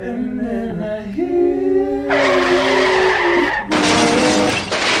And then I hear.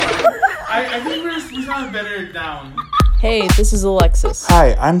 I think we sound better down. Hey, this is Alexis.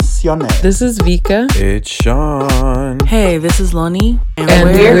 Hi, I'm Sione. This is Vika. It's Sean. Hey, this is Loni. And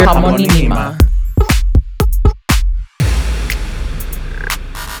we're Hamoni Nima.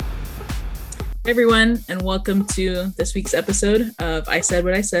 Hey everyone, and welcome to this week's episode of I Said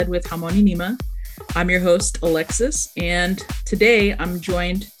What I Said with Hamoni Nima. I'm your host, Alexis, and today I'm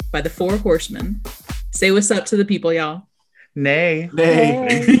joined by the Four Horsemen. Say what's up to the people, y'all. Nay. Nay.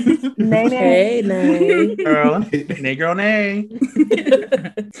 Nay. Hey, nay. Girl. Nay, girl, nay.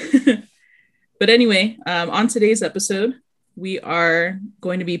 But anyway, on today's episode, we are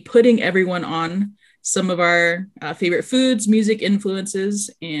going to be putting everyone on some of our favorite foods, music influences,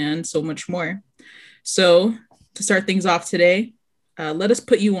 and so much more. So to start things off today, let us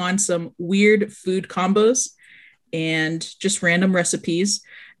put you on some weird food combos and just random recipes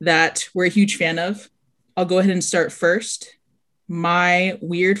that we're a huge fan of. I'll go ahead and start first. My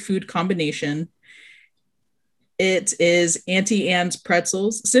weird food combination. It is Auntie Anne's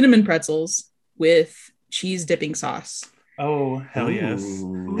pretzels, cinnamon pretzels with cheese dipping sauce. Oh, hell yes.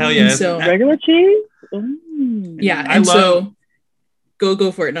 Ooh. Hell yes. So, Regular cheese? yeah, I and love- so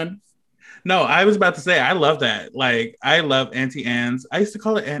go for it, Nun. No, I was about to say, I love that. Like, I love Auntie Anne's. I used to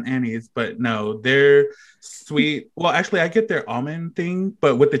call it Aunt Annie's, but no, they're sweet. Well, actually, I get their almond thing,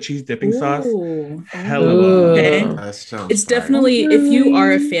 but with the cheese dipping sauce. Ooh. Hella Ooh. Okay. That sounds It's fire. definitely, if you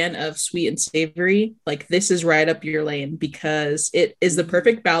are a fan of sweet and savory, like this is right up your lane because it is the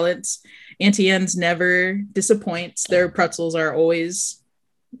perfect balance. Auntie Anne's never disappoints. Their pretzels are always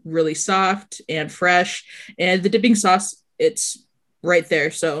really soft and fresh, and the dipping sauce, it's right there.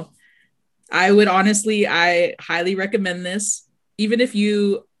 So I highly recommend this. Even if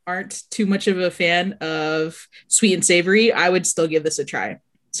you aren't too much of a fan of sweet and savory, I would still give this a try.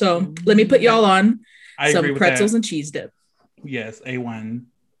 So let me put y'all on I agree some with pretzels that. and cheese dip. Yes, A1.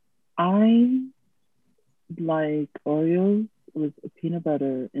 I like Oreos with peanut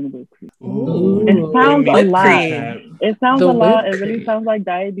butter and whipped cream. Ooh. It sounds a Whipped lot. cream. It sounds The a lot. whipped It really cream. sounds like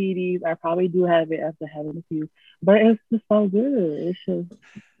diabetes. I probably do have it after having a few, but it's just so good. It's just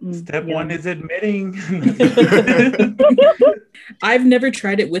Step one is admitting. I've never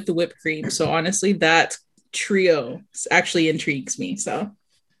tried it with the whipped cream. So honestly, that trio actually intrigues me. So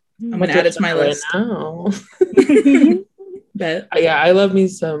I'm going to add it to my list. Now. Bet. Yeah, I love me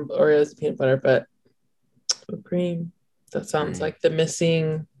some Oreos and peanut butter, but whipped cream. That sounds like the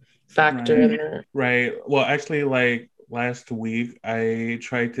missing factor Right. in there. Right. Well, actually, like last week, I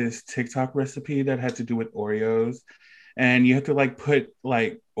tried this TikTok recipe that had to do with Oreos. And you have to like put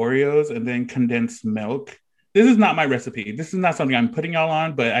like Oreos and then condensed milk. This is not my recipe. This is not something I'm putting y'all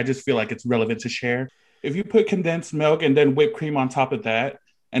on, but I just feel like it's relevant to share. If you put condensed milk and then whipped cream on top of that,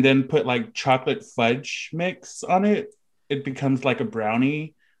 and then put like chocolate fudge mix on it, it becomes like a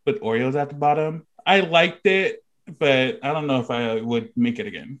brownie with Oreos at the bottom. I liked it, but I don't know if I would make it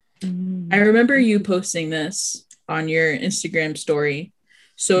again. I remember you posting this on your Instagram story.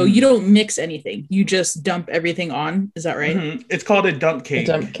 So you don't mix anything. You just dump everything on. Is that right? Mhm. It's called a dump A cake.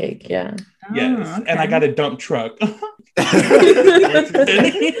 dump cake, yeah. Yes. Oh, okay. And I got a dump truck.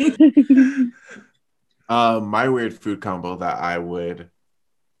 My weird food combo that I would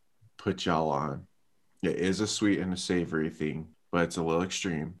put y'all on. It is a sweet and a savory thing, but it's a little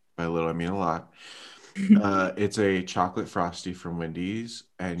extreme. By a little, I mean a lot. It's a chocolate frosty from Wendy's,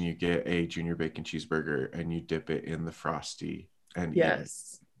 and you get a junior bacon cheeseburger, and you dip it in the frosty and eat it.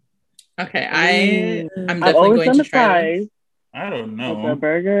 Yes. Okay, I'm I've definitely always going done to the try fries, this. I don't but the know.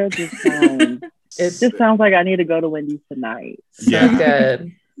 burger just sounds. It just sounds like I need to go to Wendy's tonight. So Yeah.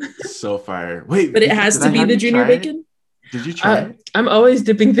 good. So fire. Wait, But it Vika, has did to I be have the you junior try it? bacon? Did you try it? I'm always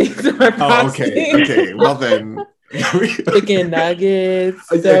dipping things in my Oh, frosting. okay. Well then. Chicken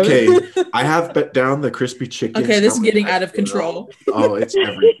nuggets. Okay. I have bet down the crispy chicken. Okay, this is sandwich getting I out of feel. control. Oh, it's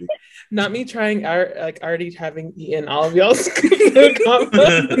everything. Not me trying already having eaten all of y'all's food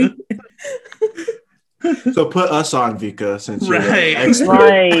combos. So put us on, Vika, since you're Right. the expert.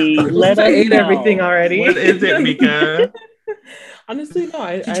 Right. Let I us ate know. everything already. What is it, Mika? Honestly, no.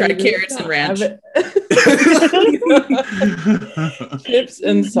 I tried really carrots don't. and ranch. Chips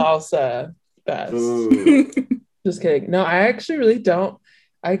and salsa. Best. Ooh. Just kidding. No, I actually really don't.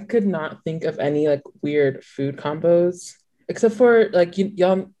 I could not think of any like weird food combos except for like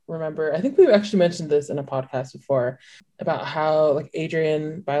y'all remember. I think we've actually mentioned this in a podcast before about how like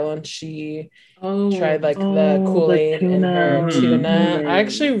Adrienne Bailon, she tried like the Kool-Aid in her tuna. I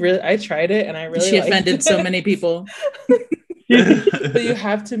actually I tried it and I really She liked offended it. so many people. But you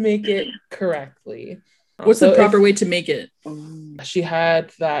have to make it correctly. What's the So proper way to make it? she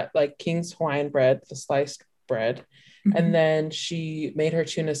had that like King's Hawaiian bread, the sliced bread. Mhm. And then she made her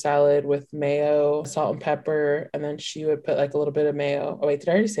tuna salad with mayo, salt and pepper. And then she would put like a little bit of mayo. Oh, wait, did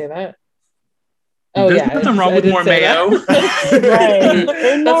I already say that? Oh, There's yeah. nothing wrong I with did more say mayo. that. Right.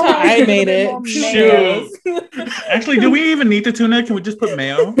 That's how I made it. More mayo. Yes. Actually, do we even need the tuna? Can we just put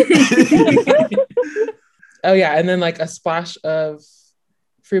mayo? Oh, yeah. And then like a splash of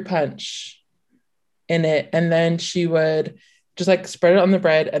fruit punch in it. And then she would just like spread it on the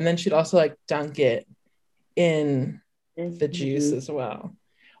bread. And then she'd also like dunk it in the juice as well,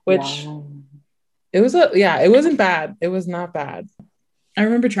 which it wasn't bad. It was not bad. I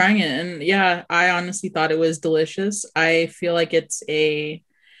remember trying it, and yeah, I honestly thought it was delicious. I feel like it's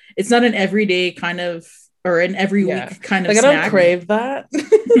not an everyday kind of, or an every week kind of like snack. I don't crave that.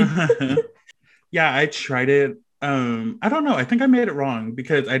 Yeah, I tried it. I don't know. I think I made it wrong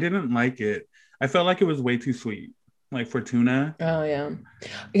because I didn't like it. I felt like it was way too sweet, like for tuna. Oh yeah.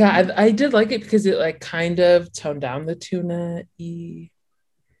 I did like it because it like kind of toned down the tuna-y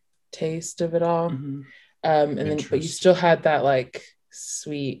taste of it all. Mhm. And then but you still had that like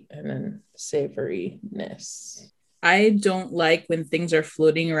sweet and then savoriness. I don't like when things are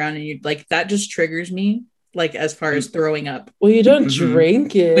floating around and you like that just triggers me, like as far as throwing up. Well, you don't Mhm.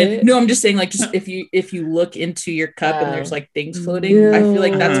 drink it. No, I'm just saying, like, just if you look into your cup and there's like things floating, Ew. I feel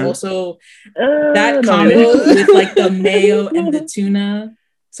like that's Uh-huh. also that combo with like the mayo and the tuna.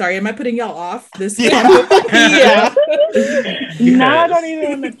 Sorry, am I putting y'all off this combo? Yeah. Now I don't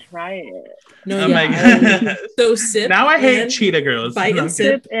even want to try it. No, Oh yeah. my God. So sip. Now I hate and cheetah girls. bite No, and I'm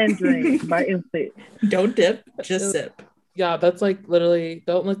kidding. sip. Sip and drink. Bite and sip. Don't dip, just sip. Yeah, that's like literally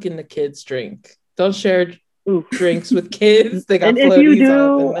don't look in the kids' drink. Don't share Oof. drinks with kids. They got And if you floaties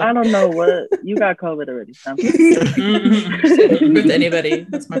all do, up in there. I don't know what. You got COVID already. With anybody,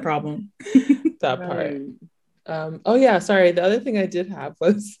 that's my problem. That part. Right. Oh yeah, sorry. The other thing I did have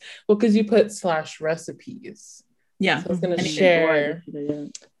was because you put / recipes. Yeah. So I was gonna Anything. share.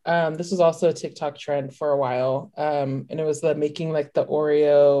 Yeah. This was also a TikTok trend for a while. And it was the making like the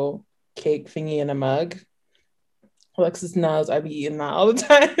Oreo cake thingy in a mug. Alexis knows I be eating that all the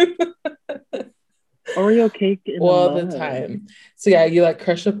time. Oreo cake in all the the mug. time. So yeah, you like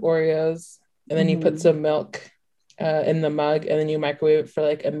crush up Oreos and then you put some milk in the mug and then you microwave it for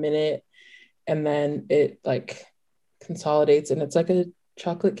like a minute and then it like consolidates and it's like a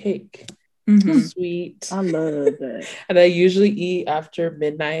chocolate cake. Mhm. Sweet. I love that. And I usually eat after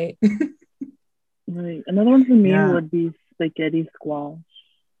midnight. Right. Another one for me Yeah. would be spaghetti squash.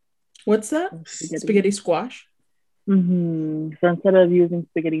 What's that? Spaghetti squash. Mm-hmm. So instead of using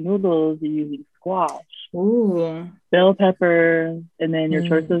spaghetti noodles, you're using squash, Ooh. bell pepper, and then your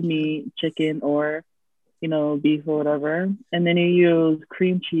choice of meat, chicken or, beef or whatever. And then you use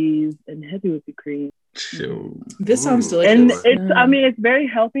cream cheese and heavy whipping cream. Shoot. This sounds Ooh. delicious. And it's very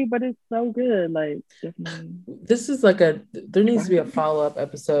healthy, but it's so good. Like, definitely. This is like there needs to be a follow-up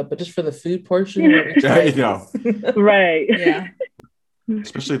episode, but just for the food portion. Where we try I know. Right. Yeah.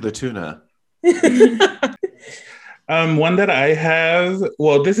 Especially the tuna. One that I have,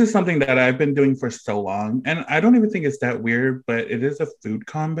 well, this is something that I've been doing for so long, and I don't even think it's that weird, but it is a food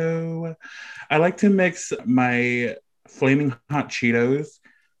combo. I like to mix my flaming hot Cheetos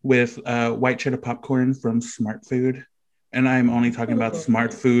with white cheddar popcorn from Smart Food. And I'm only talking about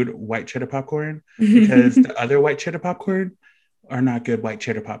Smart Food white cheddar popcorn because the other white cheddar popcorn are not good white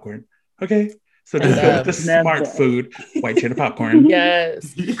cheddar popcorn. Okay? So just go with the Smart Food white cheddar popcorn.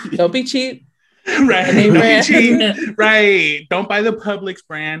 Yes. Don't be cheap. Right. Don't be cheap. Right. Don't buy the Publix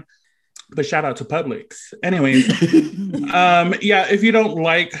brand. But shout out to Publix. Anyways, yeah, if you don't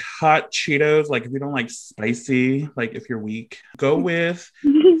like hot Cheetos, like if you don't like spicy, like if you're weak, go with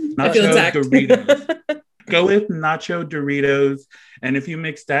Nacho Doritos. Go with Nacho Doritos. And if you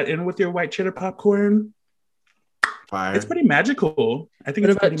mix that in with your white cheddar popcorn, Fire. It's pretty magical. I think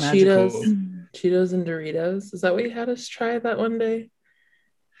What it's about pretty Cheetos? magical. Cheetos and Doritos? Is that what you had us try that one day?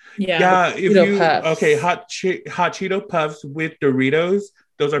 Yeah, if Cheeto you puffs. okay, hot Cheeto puffs with Doritos,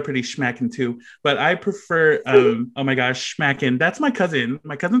 those are pretty schmacking too. But I prefer oh my gosh, schmacking. That's my cousin.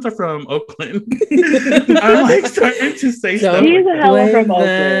 My cousins are from Oakland. I'm like starting to say stuff. He's like a hella from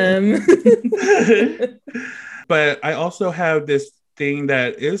Oakland. But I also have this thing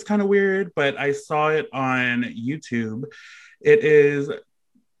that is kind of weird, but I saw it on YouTube. It is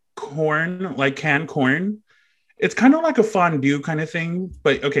corn, like canned corn. It's kind of like a fondue kind of thing,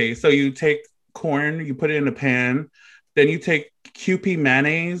 but okay, so you take corn, you put it in a pan, then you take QP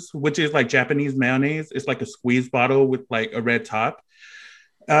mayonnaise, which is like Japanese mayonnaise. It's like a squeeze bottle with like a red top.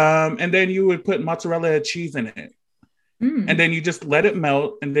 And then you would put mozzarella cheese in it. And then you just let it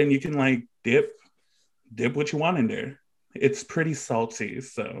melt, and then you can like dip dip what you want in there. It's pretty salty,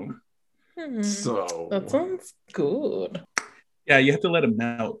 so So That sounds good. yeah, you have to let it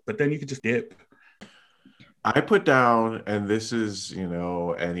melt, but then you could just dip. I put down, and this is,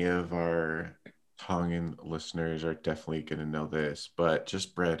 any of our Tongan listeners are definitely going to know this, but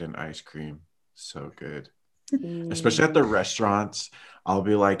just bread and ice cream. So good. Especially at the restaurants, I'll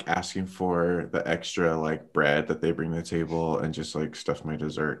be like asking for the extra like bread that they bring to the table and just like stuff my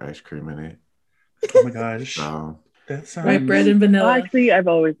dessert ice cream in it. Oh my gosh. So That sounds White bread and vanilla. Actually, I've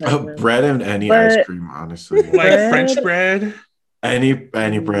always had them. bread and any But- ice cream, honestly. like Bread. French bread. any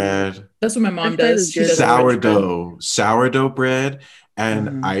bread. That's what my mom French bread does. is She good. does French bread. Sourdough bread and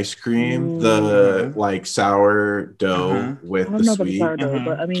Mhm. ice cream, Mm. the like sourdough Uh-huh. with I the don't know about the sweet. sourdough, Uh-huh.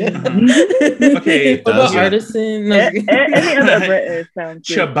 but I mean, Uh-huh. Okay, What about does it? artisan? No, any other bread sounds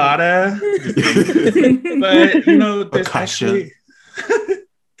good. Ciabatta. But there's Akasha. actually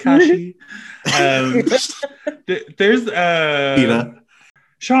Kashi. There's Pita.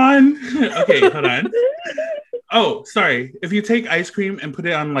 Sean. Okay, hold on. Oh, sorry. If you take ice cream and put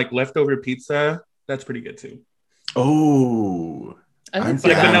it on like leftover pizza, that's pretty good too. Oh, I I'm can see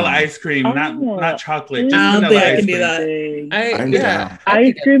Like down. vanilla that. ice cream, not chocolate. Just I don't vanilla think I ice can do cream. that. I'm Yeah, down. I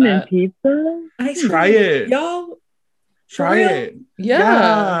Ice could cream get and that. pizza? Ice Try cream. it. Y'all. Try real? it.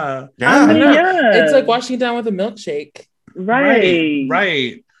 Yeah. Yeah. I mean, know. yeah. It's like washing it down with a milkshake. Right.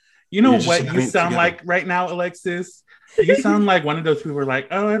 Right. You know You're just what you putting it sound together. like right now, Alexis? You sound like one of those people who are like,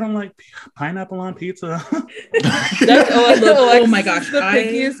 oh, I don't like pineapple on pizza. That's Oh my gosh, the I-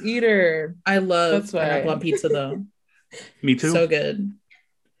 pickiest eater. I love That's why. pineapple on pizza though. Me too. So good.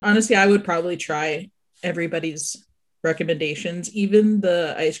 Honestly, I would probably try everybody's recommendations. Even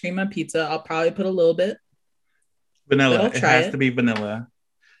the ice cream on pizza, I'll probably put a little bit. Vanilla. I'll It try has it. to be vanilla.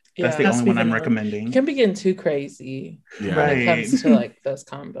 That's the Yeah. Has to only be one I'm vanilla. recommending. You can't be getting too crazy Yeah. when it Right. comes to like those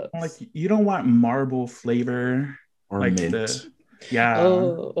combos. Like you don't want marble flavor. Or like mint. Yeah. I I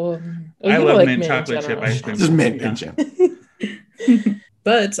you love like mint in chocolate chip general. ice cream. Just mint Yeah. and jam.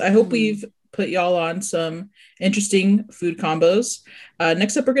 But I hope we've put y'all on some interesting food combos.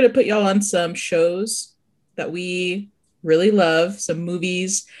 Next up, we're going to put y'all on some shows that we really love, some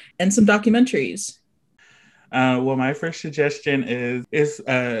movies, and some documentaries. Well, my first suggestion is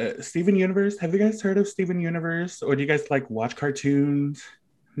Steven Universe. Have you guys heard of Steven Universe? Or do you guys like watch cartoons?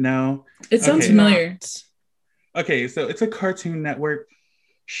 No? It sounds Okay. familiar. Okay, so it's a Cartoon Network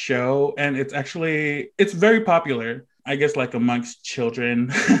show, and it's very popular, I guess, like amongst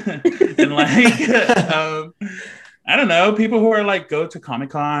children and like I don't know, people who are like go to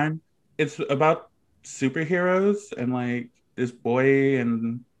Comic-Con. It's about superheroes and like this boy,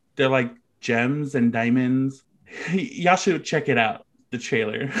 and they're like gems and diamonds. Y'all should check it out, the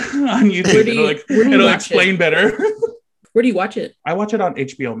trailer on YouTube. Where do you It'll watch explain it? better. Where do you watch it? I watch it on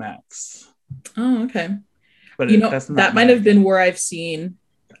HBO Max. Oh, okay. But that's not that might have been where I've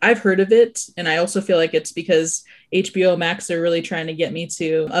heard of it, and I also feel like it's because HBO Max are really trying to get me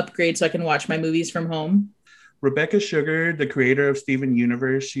to upgrade so I can watch my movies from home. Rebecca Sugar, the creator of Steven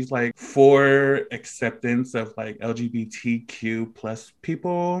Universe, she's like for acceptance of like LGBTQ plus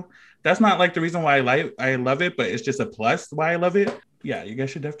people. That's not like the reason why I love it, but it's just a plus why I love it. Yeah, you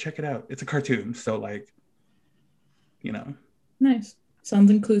guys should definitely check it out. It's a cartoon, so like, Nice. Sounds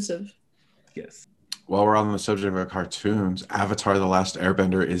inclusive. yes. While we're on the subject of cartoons, Avatar: The Last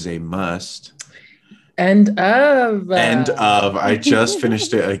Airbender is a must. End of. I just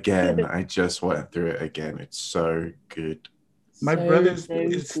finished it again. I just went through it again. It's so good. My So brothers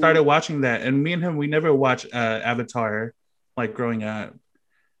cool. started watching that, and me and him, we never watched Avatar like growing up.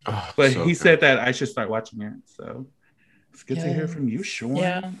 Oh, But so he good. said that I should start watching it. So it's good to hear Yes. from you, Sean.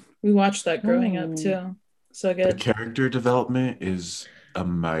 Yeah, we watched that growing up too. So The good. character development is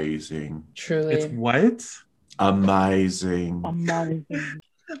amazing. Truly. It's what? Amazing. Amazing.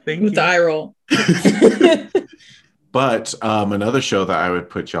 Thank With you. the eye roll. But another show that I would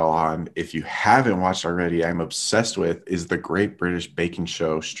put y'all on, if you haven't watched already, I'm obsessed with, is The Great British Baking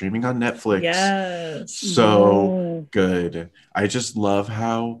Show, streaming on Netflix. Yes. So good. I just love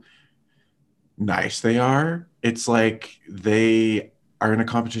how nice they are. It's like they are in a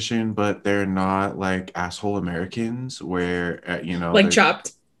competition, but they're not like asshole Americans where, Like they're-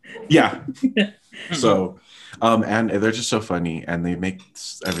 Chopped. Yeah. So, and they're just so funny, and they make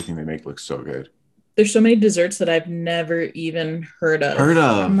everything they make look so good. There's so many desserts that I've never even heard of.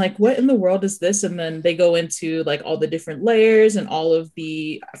 I'm like, what in the world is this? And then they go into like all the different layers and all of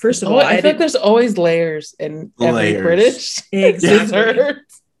the. First of all, I feel like there's always layers in every Layers. British exactly dessert.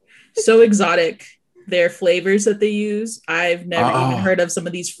 so exotic. Their flavors that they use. I've never even heard of some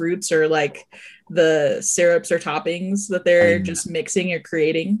of these fruits or like the syrups or toppings that they're just mixing or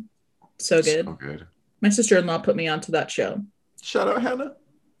creating. So good. So good. My sister-in-law put me onto that show. Shout out Hannah.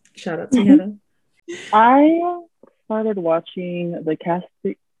 Shout out to Hannah. I started watching the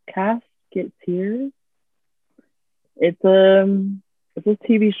Casketeers. It's a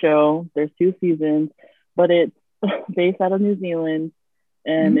TV show. There's 2 seasons, but it's based out of New Zealand,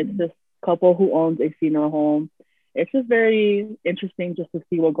 and it's this couple who owns a funeral home. It's just very interesting just to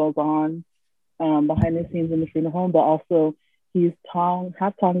see what goes on behind the scenes in the funeral home. But also, he's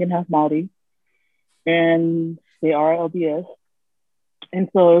half Tongan, half Maori, and they are LDS. And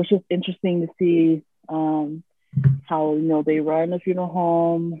so it was just interesting to see how, you know, they run a funeral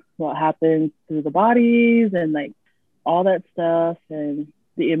home, what happens to the bodies, and like all that stuff, and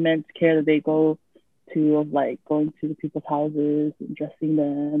the immense care that they go to of like going to the people's houses and dressing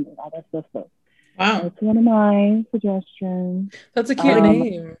them and all that stuff. So Wow. that's one of my suggestions. That's a cute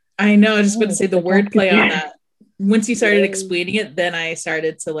name. I know. I was just going to say the the wordplay on Casketeers. that. Once you started explaining it, then I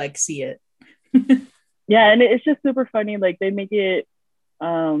started to like see it. Yeah, and it's just super funny. Like they make it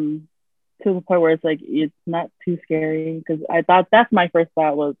to the point where it's like it's not too scary, because I thought that's my first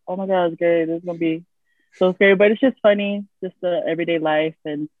thought was, oh my god, it's scary, this is gonna be so scary, but it's just funny, just the everyday life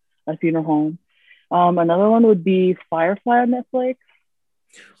and a funeral home. Another one would be Firefly on Netflix.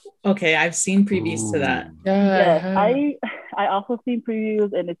 Okay, I've seen previews to that. Ooh. Yes, I also seen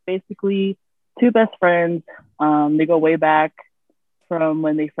previews, and it's basically 2 best friends. They go way back from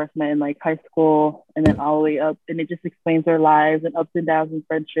when they first met in like high school, and then all the way up, and it just explains their lives and ups and downs and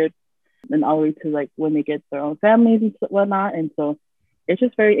friendships, and all the way to like when they get their own families and whatnot. And so it's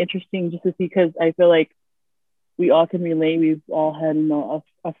just very interesting just to see, because I feel like we all can relate. We've all had, you know,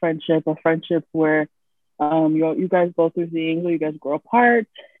 a friendship where you guys go through things, or you guys grow apart.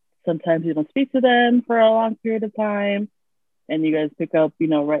 Sometimes you don't speak to them for a long period of time, and you guys pick up, you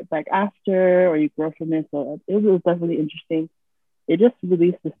know, right back after, or you grow from it. So it was definitely interesting. It just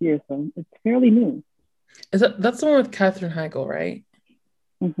released this year, so it's fairly new. That's the one with Katherine Heigl, right?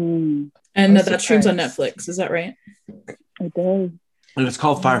 Mm-hmm. And I'm that streams on surprised. Netflix. Is that right? It does. And it's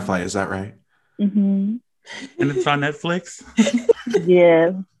called Firefly, is that right? Mm-hmm. And it's on Netflix. Yeah.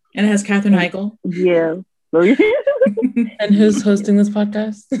 And it has Katherine Heigl. Yeah. And who's hosting this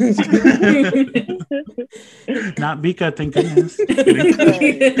podcast? Not Vika, thank goodness.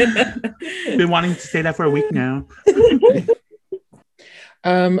 Been wanting to say that for a week now.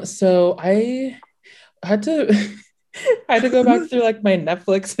 So I had to I had to go back through like my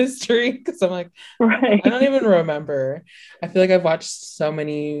Netflix history, because I'm like, Right. I don't even remember. I feel like I've watched so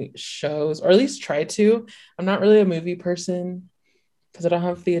many shows, or at least tried to. I'm not really a movie person because I don't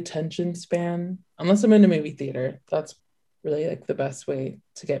have the attention span unless I'm in a movie theater. That's really like the best way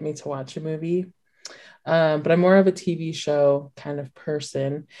to get me to watch a movie. But I'm more of a TV show kind of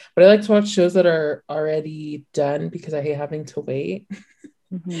person. But I like to watch shows that are already done because I hate having to wait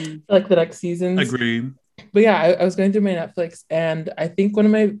Mm-hmm. for like the next seasons. Agreed. But yeah, I was going through my Netflix, and I think one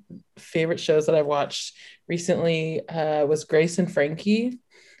of my favorite shows that I watched recently was Grace and Frankie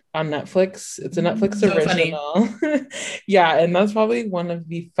on Netflix. It's a Netflix So funny. original. Yeah, and that's probably one of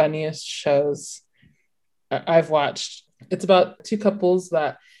the funniest shows I've watched. It's about 2 couples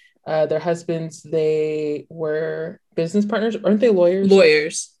that their husbands, they were business partners. Aren't they lawyers?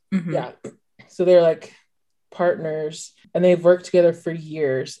 Lawyers. Mhm. Yeah. So they're like partners, and they've worked together for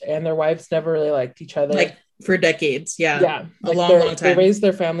years, and their wives never really liked each other. Like for decades. Yeah. Yeah, A like long they time. raised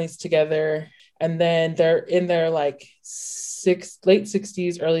their families together, and then they're in their like late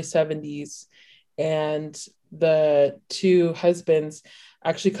 60s, early 70s, and the 2 husbands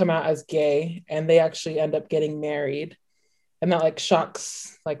actually come out as gay, and they actually end up getting married, and that like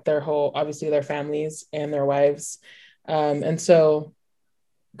shocks like their whole, obviously their families and their wives. And so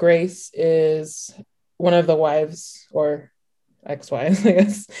Grace is one of the wives, or ex-wives, I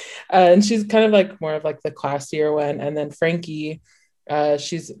guess. And she's kind of like more of like the classier one. And then Frankie,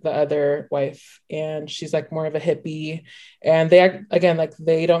 she's the other wife, and she's like more of a hippie. And they again, like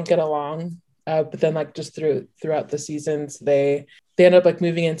they don't get along. But then like just throughout the seasons, they end up like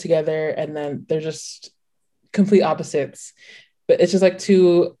moving in together, and then they're just complete opposites. But it's just like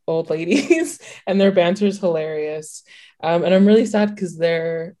 2 old ladies, and their banter is hilarious. And I'm really sad because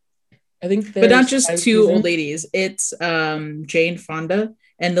But not just 2 old ladies. It's Jane Fonda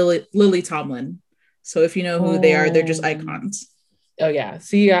and Lily Tomlin. So if you know who they are, they're just icons. Oh yeah.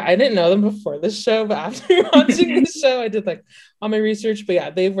 See, I didn't know them before this show, but after watching this show, I did like all my research. But yeah,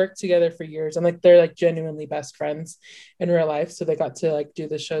 they've worked together for years, and like they're like genuinely best friends in real life. So they got to like do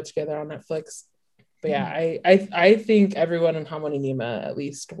the show together on Netflix. But yeah, I think everyone in Harmony Nima at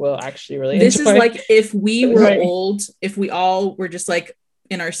least will actually really This enjoy. is like if we were Right. old, if we all were just like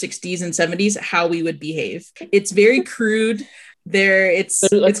in our 60s and 70s, how we would behave. It's very crude. They're,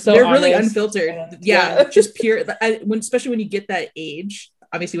 like, so they're really honest. unfiltered. Yeah. Just pure. Especially when you get that age,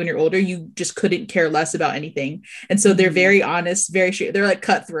 obviously when you're older, you just couldn't care less about anything, and so they're very honest, very straight. They're like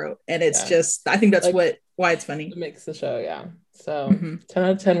cutthroat, and it's just, I think that's like, why it's funny. It makes the show, yeah. So 10 out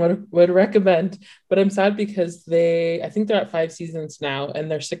of 10 would recommend. But I'm sad because I think they're at 5 seasons now, and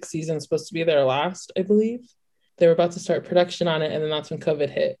their 6th season is supposed to be their last, I believe. They were about to start production on it, and then that's when COVID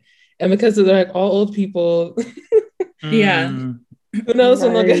hit. And because they're like all old people, Yeah. who knows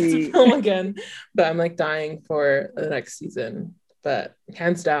when they'll get to film again. But I'm like dying for the next season. But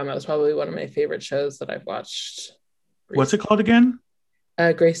hands down, that was probably one of my favorite shows that I've watched. What's it called again?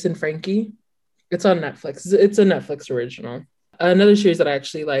 Grace and Frankie. It's on Netflix. It's a Netflix original. Another series that I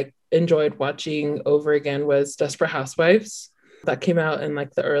actually like enjoyed watching over again was Desperate Housewives. That came out in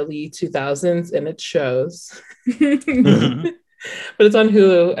like the early 2000s, and it shows. But it's on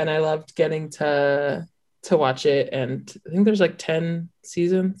Hulu, and I loved getting to watch it. And I think there's like 10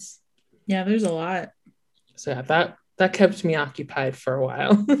 seasons. Yeah, there's a lot. So yeah, that kept me occupied for a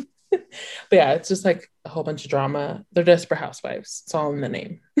while. But yeah, it's just like a whole bunch of drama. They're Desperate Housewives. It's all in the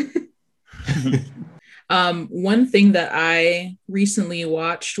name. One thing that I recently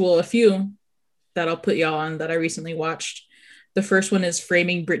watched, well, a few that I'll put y'all on that I recently watched. The first one is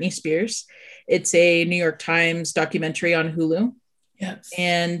Framing Britney Spears. It's a New York Times documentary on Hulu. Yes.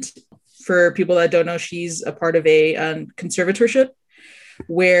 And for people that don't know, she's a part of a conservatorship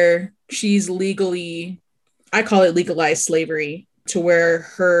where she's legally, I call it legalized slavery, to where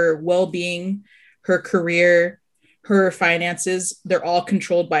her well-being, her career, her finances, they're all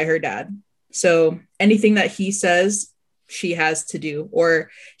controlled by her dad. So anything that he says, she has to do,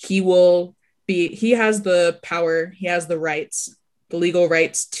 or he has the power, he has the rights, the legal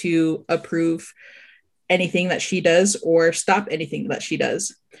rights to approve anything that she does or stop anything that she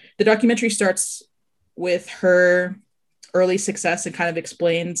does. The documentary starts with her early success and kind of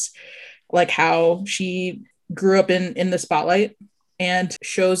explains like how she grew up in the spotlight, and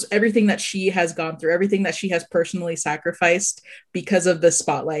shows everything that she has gone through, everything that she has personally sacrificed because of the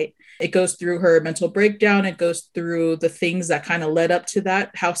spotlight. It goes through her mental breakdown. It goes through the things that kind of led up to that,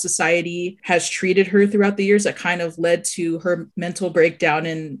 how society has treated her throughout the years that kind of led to her mental breakdown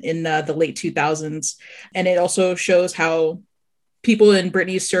in the late 2000s. And it also shows how people in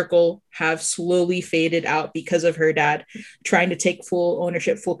Britney's circle have slowly faded out because of her dad trying to take full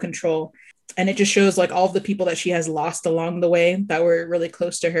ownership, full control. And it just shows like all of the people that she has lost along the way that were really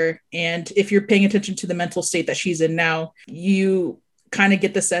close to her. And if you're paying attention to the mental state that she's in now, you kind of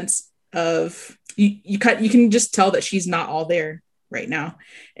get the sense of, you can just tell that she's not all there right now.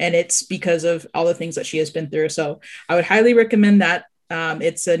 And it's because of all the things that she has been through. So I would highly recommend that.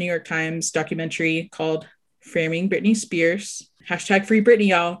 It's a New York Times documentary called Framing Britney Spears. # Free Britney,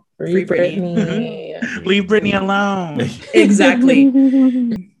 y'all. Free Britney. Leave Britney alone.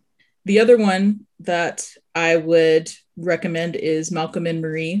 Exactly. The other one that I would recommend is Malcolm and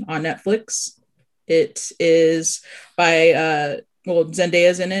Marie on Netflix. It is by,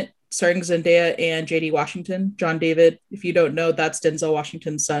 Zendaya's in it, starring Zendaya and JD Washington. John David, if you don't know, that's Denzel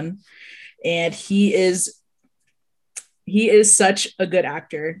Washington's son. And he is such a good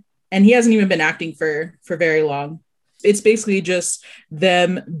actor. And he hasn't even been acting for very long. It's basically just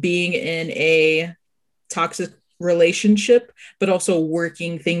them being in a toxic relationship, but also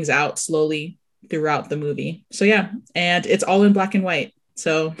working things out slowly throughout the movie. So yeah, and it's all in black and white.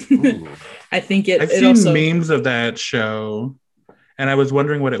 So I think I've seen memes of that show, and I was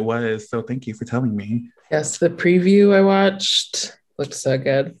wondering what it was. So thank you for telling me. Yes, the preview I watched looked so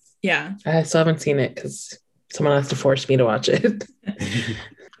good. Yeah, I still haven't seen it because someone has to force me to watch it. Is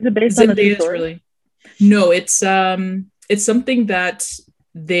it based on a true story? No, it's something that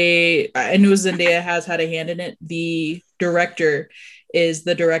I know Zendaya has had a hand in it. The director is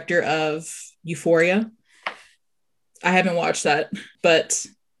the director of Euphoria. I haven't watched that, but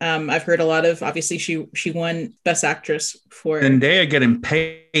I've heard a lot of, obviously she won Best Actress for Zendaya getting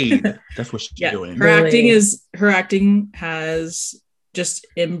paid. That's what she's doing. Her acting has just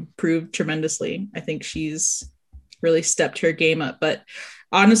improved tremendously. I think she's really stepped her game up. But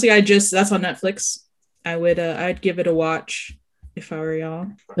honestly, that's on Netflix. I'd give it a watch if I were y'all.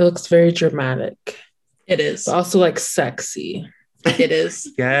 It looks very dramatic. It is. But also like sexy. It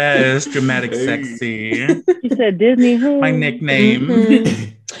is. Yes, dramatic sexy. She said Disney. My nickname.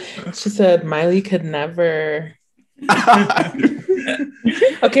 Mm-hmm. She said Miley could never.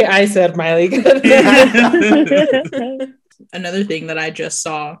 Okay, I said Miley could never. Another thing that I just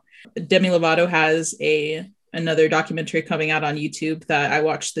saw, Demi Lovato has a another documentary coming out on YouTube that I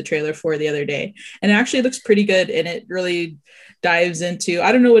watched the trailer for the other day. And it actually looks pretty good. And it really dives into,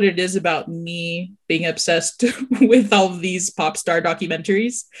 I don't know what it is about me being obsessed with all of these pop star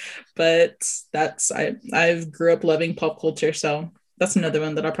documentaries, but I've grew up loving pop culture. So that's another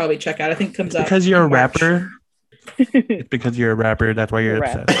one that I'll probably check out. I think it comes out Because you're a in March. rapper. It's because you're a rapper. That's why you're You're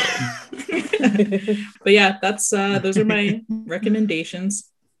a obsessed. But yeah, that's those are my recommendations.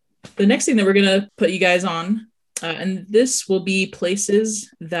 The next thing that we're gonna put you guys on, and this will be places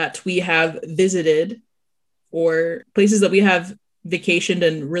that we have visited or places that we have vacationed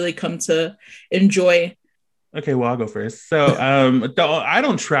and really come to enjoy. Okay, well, I'll go first. So I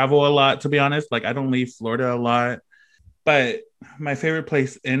don't travel a lot, to be honest. Like, I don't leave Florida a lot. But my favorite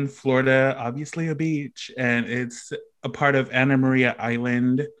place in Florida, obviously a beach, and it's a part of Anna Maria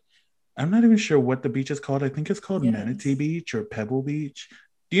Island. I'm not even sure what the beach is called. I think it's called Yes. Manatee Beach or Pebble Beach.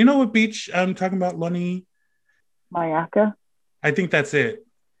 Do you know what beach I'm talking about, Lonnie? Mayaca. I think that's it.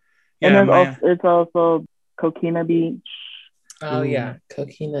 And Yeah, there's it's also Coquina Beach. Oh Ooh. yeah,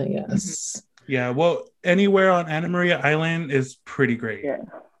 Coquina, yes. yeah. Well, anywhere on Anna Maria Island is pretty great. Yeah.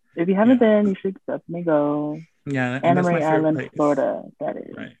 If you haven't Yeah. been, you should definitely go. Yeah, and Anna that's my Maria favorite Island, place. Florida. That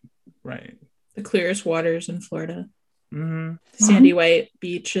is. Right. The clearest waters in Florida. Mm-hmm. Sandy white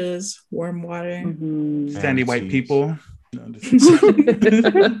beaches, warm water. Mhm. Sandy white Manatees. people. No, I'm just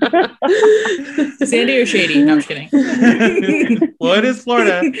Sandy or shady? No, I'm just kidding. Well, it is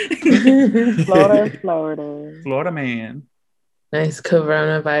Florida. Florida. Florida man. Nice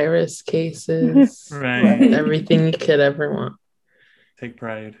coronavirus cases. Right. Everything you could ever want. Take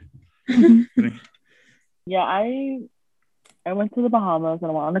pride. Yeah, I went to the Bahamas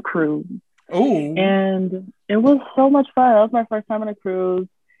and I went on a cruise. Oh. And it was so much fun. That was my first time on a cruise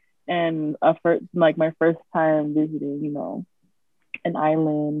and my first time visiting, an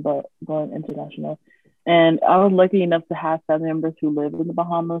island, but going international. And I was lucky enough to have family members who live in the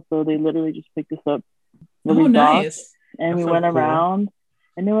Bahamas, so they literally just picked us up really dock, Nice. and That's we so went cool. around,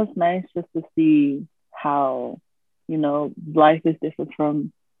 and it was nice just to see how, life is different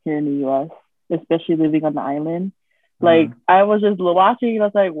from here in the US, especially living on the island. Like, I was just watching, and I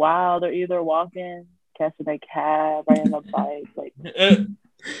was like, wow, they're either walking, catching a cab, riding a bike. Like,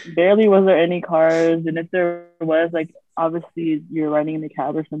 barely was there any cars. And if there was, like, obviously you're riding in a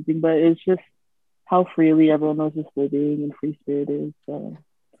cab or something, but it's just how freely everyone was just living and free spirited. So,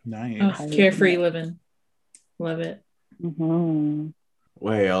 Nice. Oh, carefree living. Love it.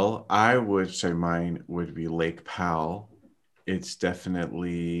 Well, I would say mine would be Lake Powell. It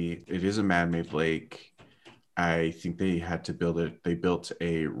is a man-made lake. I think they had to build it. They built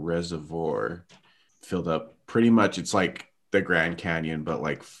a reservoir filled up pretty much. It's like the Grand Canyon, but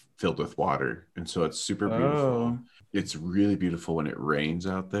like filled with water. And so it's super beautiful. Oh. It's really beautiful when it rains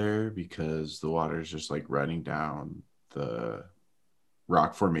out there because the water is just like running down the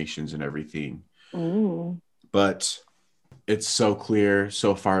rock formations and everything. Ooh. But it's so clear,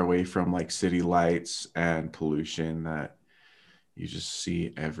 so far away from like city lights and pollution that you just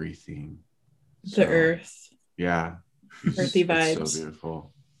see everything. The earth. Yeah. Earthy It's vibes. so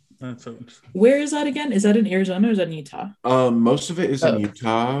beautiful. That's so Where is that again? Is that in Arizona or is that in Utah? Most of it is in Oh.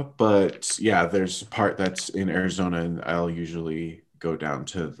 Utah, but yeah, there's a part that's in Arizona, and I'll usually go down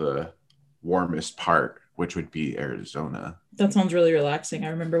to the warmest part, which would be Arizona. That sounds really relaxing. I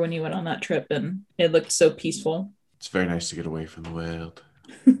remember when you went on that trip and it looked so peaceful. It's very nice to get away from the world.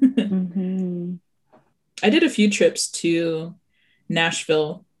 I did a few trips to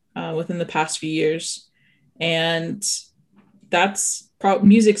Nashville within the past few years, and that's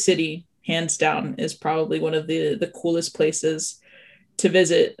Music City, hands down, is probably one of the coolest places to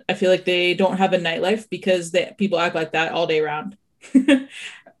visit. I feel like they don't have a nightlife because people act like that all day round.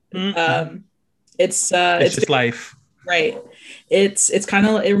 It's just life. Right. It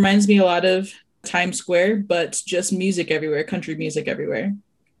reminds me a lot of Times Square, but just music everywhere, country music everywhere.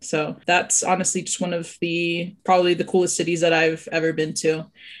 So that's honestly just one of probably the coolest cities that I've ever been to.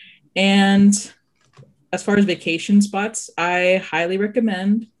 And as far as vacation spots, I highly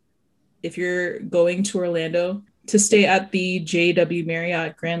recommend, if you're going to Orlando, to stay at the JW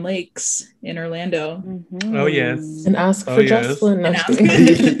Marriott Grand Lakes in Orlando. Oh, yes. And ask Oh, for yes. Jocelyn. No, And I'm ask-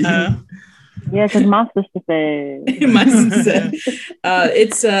 kidding. Yeah, because my sister said. My sister said.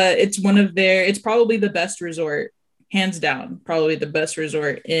 It's probably the best resort, hands down, probably the best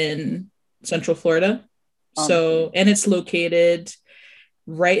resort in Central Florida. So, and it's located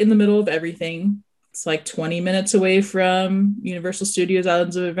right in the middle of everything. It's like 20 minutes away from Universal Studios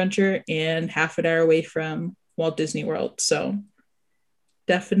Islands of Adventure and half an hour away from Walt Disney World. So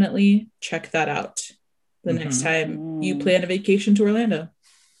definitely check that out the next time you plan a vacation to Orlando.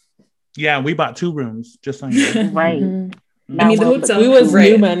 Yeah, we bought 2 rooms, just on you. Right. Mhm. Not I mean, the one, but hotel- We was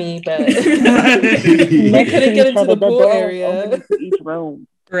Right. new money, but Right. we next couldn't to get each into other. the pool door was area. open to each room.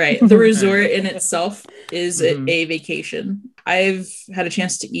 Right. The resort in itself is Mhm. a vacation. I've had a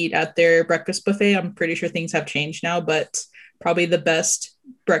chance to eat at their breakfast buffet. I'm pretty sure things have changed now, but probably the best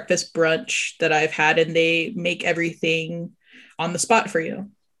breakfast brunch that I've had. And they make everything on the spot for you.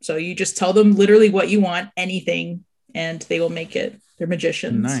 So you just tell them literally what you want, anything, and they will make it. They're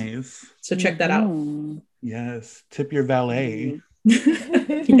magicians. Nice. So check that out. Mhm. Yes. Tip your valet.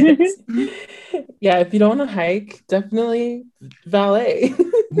 Yes. Yeah, if you don't want to hike, definitely valet.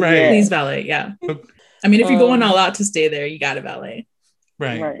 Right. Please valet. Yeah. I mean, if you're going Um, all out to stay there, you got to valet.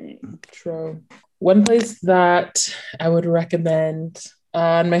 Right. Right. True. One place that I would recommend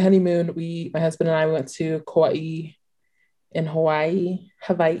on my honeymoon, my husband and I went to Kauai in Hawaii,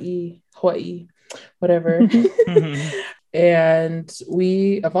 whatever. Mhm. And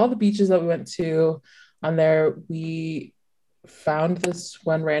of all the beaches that we went to on there, we found this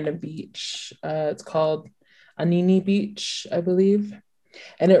one random beach. It's called Anini Beach, I believe.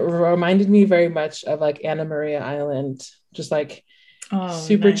 And it reminded me very much of like Anna Maria Island, just like Oh,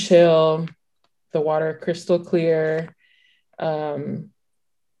 super nice. chill, the water crystal clear. And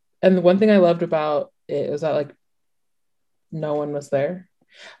the one thing I loved about it was that like no one was there.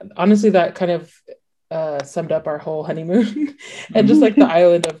 Honestly, that kind of summed up our whole honeymoon. And just like the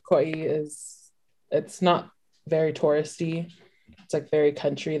island of Kauai it's not very touristy. It's like very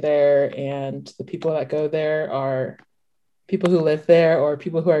country there, and the people that go there are people who live there or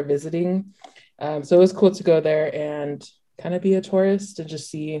people who are visiting. So it was cool to go there and kind of be a tourist and just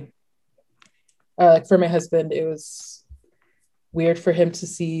see. Like for my husband, it was weird for him to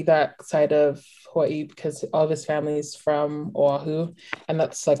see that side of Hawaii because all of his family's from Oahu, and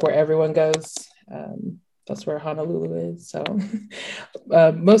that's like where everyone goes. That's where Honolulu is. So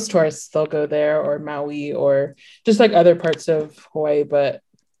most tourists, they'll go there, or Maui, or just like other parts of Hawaii. But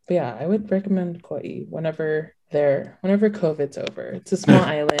yeah, I would recommend Kauai whenever COVID's over. It's a small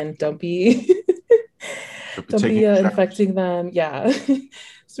island. Don't be taking showers. infecting them. Yeah,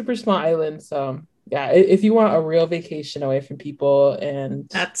 super small island. So yeah, if you want a real vacation away from people and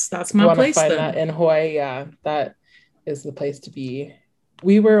That's you my want to place find then. that in Hawaii, yeah, that is the place to be.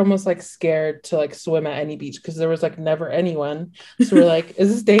 We were almost like scared to like swim at any beach because there was like never anyone. So we're like,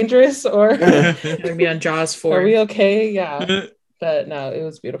 is this dangerous or You're gonna be on Jaws 4. are we okay? Yeah. But no, it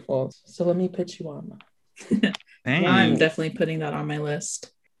was beautiful. So let me pitch you on. I'm Thanks. definitely putting that on my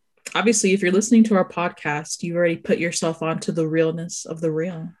list. Obviously, if you're listening to our podcast, you've already put yourself onto the realness of the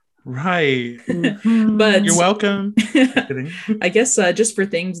real. Right. But You're welcome. Kidding. I guess just for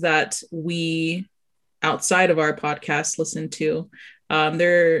things that we outside of our podcast listen to,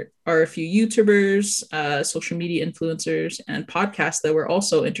 there are a few YouTubers, social media influencers, and podcasts that we're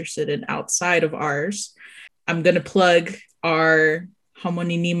also interested in outside of ours. I'm going to plug our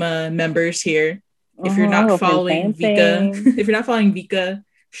Hamoninima members here. If you're not following Vika, if you're not following Vika,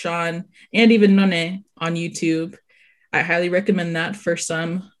 Sean, and even None on YouTube, I highly recommend that for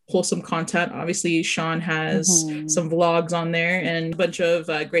some wholesome content. Obviously, Sean has some vlogs on there and a bunch of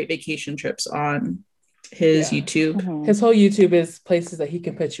great vacation trips on his YouTube. His whole YouTube is places that he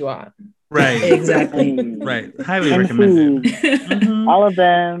can put you on. Right. Exactly. Right. Highly And recommend it. food. Mhm. All of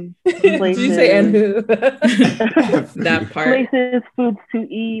them. Did you say and who? That part. Places, foods to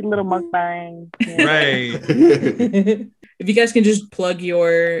eat, little mukbangs. Yeah. Right. If you guys can just plug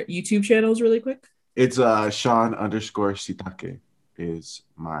your YouTube channels really quick. It's Sean_Sitake is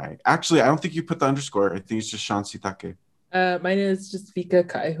my. Actually, I don't think you put the underscore. I think it's just Sean Sitake. Mine is just Vika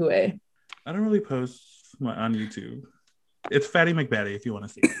Kaihue. I don't really post on YouTube. It's Fatty McBatty if you want to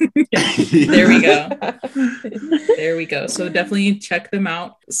see it. There we go. There we go. So definitely check them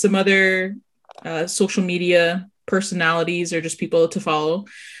out. Some other social media personalities or just people to follow.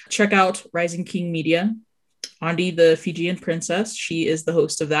 Check out Rising King Media. Andi, the Fijian princess, she is the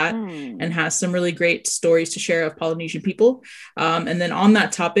host of that and has some really great stories to share of Polynesian people. And then on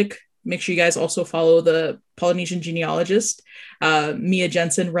that topic, make sure you guys also follow the Polynesian genealogist. Mia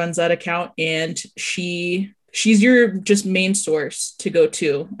Jensen runs that account, and she's your just main source to go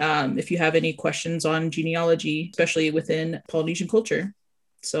to if you have any questions on genealogy, especially within Polynesian culture.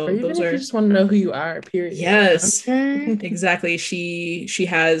 So or even those if are you just want to know who you are, period. yes, Okay. exactly. She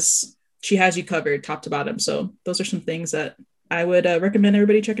has you covered top to bottom. So those are some things that I would recommend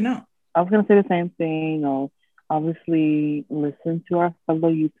everybody checking out. I was going to say the same thing. Obviously, listen to our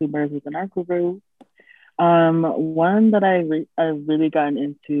fellow YouTubers within our group. One that I've really gotten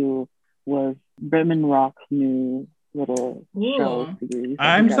into was Bretman Rock's new little show series.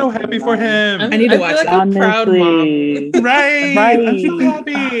 I'm so happy for him. I need to watch feel like that. a proud mom. Honestly. Right. I'm so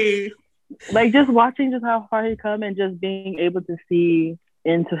happy. like just watching just how far he come and just being able to see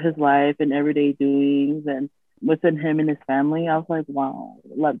into his life and everyday doings and within him and his family, I was like, wow,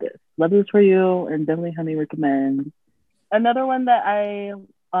 love this for you, and definitely highly recommend. Another one that I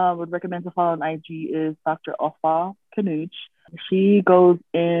would recommend to follow on IG is Dr. Ofa Kanuch. She goes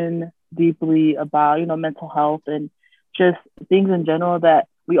in deeply about, mental health and just things in general that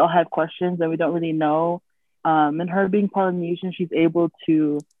we all have questions and we don't really know. And her being Polynesian, she's able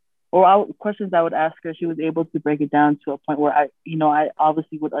to, questions I would ask her, she was able to break it down to a point where I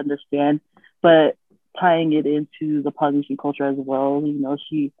obviously would understand, but tying it into the Polynesian culture as well.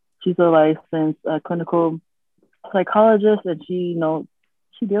 She's a licensed clinical psychologist, and she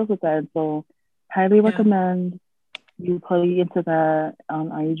deals with that. And so, highly recommend you play into that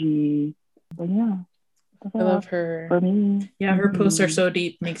on IG. But yeah, I love her. For me, yeah, her posts are so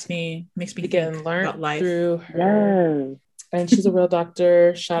deep. Makes me again learn about life through her. Yes. And she's a real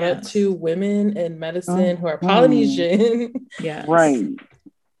doctor. Shout out to women in medicine who are Polynesian. Yeah, right.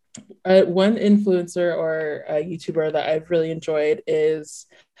 One influencer or a YouTuber that I've really enjoyed is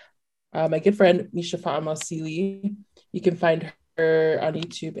my good friend Misha Fa'ama Sealy. You can find her on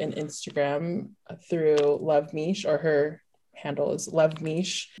YouTube and Instagram through Love Mish, or her handle is Love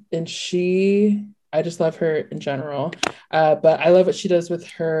Mish. And I just love her in general. But I love what she does with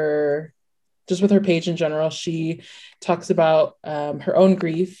her page in general. She talks about her own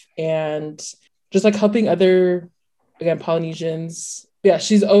grief and just like helping other, again, Polynesians. Yeah,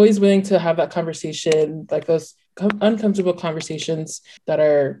 she's always willing to have that conversation, like those uncomfortable conversations that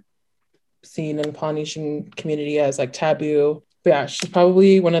are seen in the Polynesian community as like taboo. But yeah, she's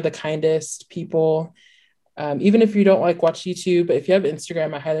probably one of the kindest people. Even if you don't watch YouTube, but if you have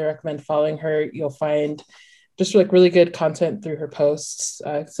Instagram, I highly recommend following her. You'll find just like really good content through her posts.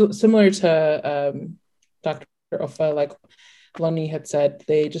 So similar to Dr. Ofa, like Loni had said,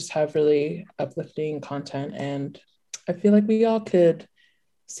 they just have really uplifting content, and I feel like we all could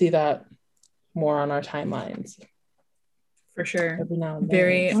see that more on our timelines. For sure. Every now and then.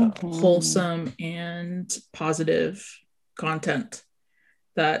 Very wholesome and positive content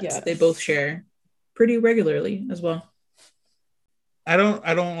that they both share pretty regularly as well. I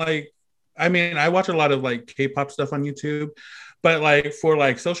watch a lot of like K-pop stuff on YouTube, but like for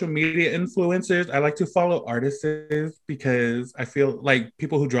like social media influencers, I like to follow artists because I feel like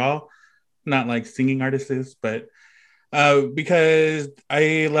people who draw, not like singing artists, but because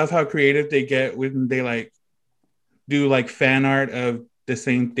I love how creative they get when they like do like fan art of the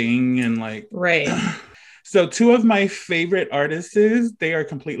same thing and like right. So two of my favorite artists, they are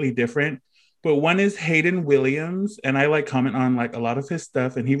completely different, but one is Hayden Williams, and I like comment on like a lot of his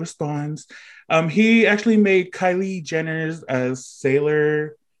stuff, and he responds. He actually made Kylie Jenner's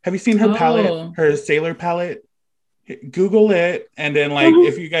sailor. Have you seen her palette? Her sailor palette. Google it, and then like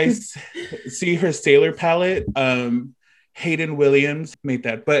if you guys see her sailor palette, Hayden Williams made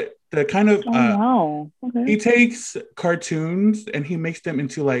that. But the kind of he takes cartoons and he makes them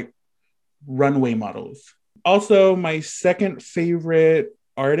into like runway models. Also, my second favorite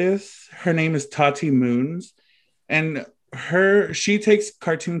artist, her name is Tati Moons, and she takes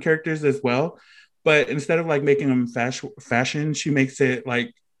cartoon characters as well, but instead of like making them fashion, she makes it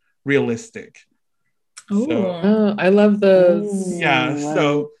like realistic. So, I love those. Yeah,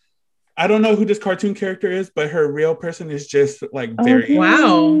 so I don't know who this cartoon character is, but her real person is just like very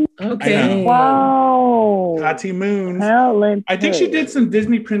wow. Okay. Wow. Tati Moons. Talented. I think she did some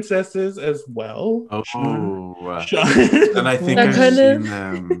Disney princesses as well. Oh, Sean. And I think I've seen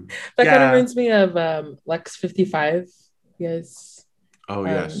them. That kind of reminds me of Lex 55. Yes. Oh,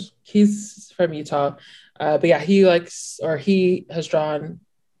 yes. He's from Utah. But yeah, he has drawn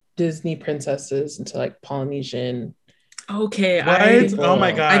Disney princesses into like Polynesian. Okay. Right? Oh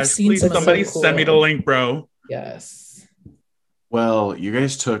my gosh. I've seen please somebody send me the link, bro. Yes. Well, you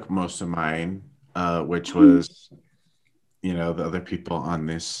guys took most of mine, which was, the other people on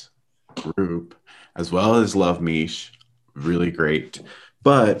this group, as well as Love Mish. Really great.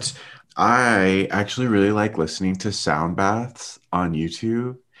 But I actually really like listening to sound baths on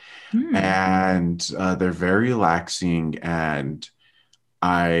YouTube. And they're very relaxing, and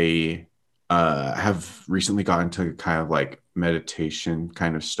I have recently gotten to kind of like meditation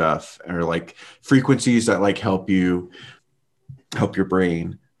kind of stuff, or like frequencies that like help your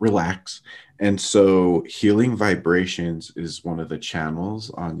brain relax. And so Healing Vibrations is one of the channels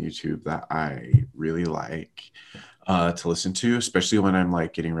on YouTube that I really like to listen to, especially when I'm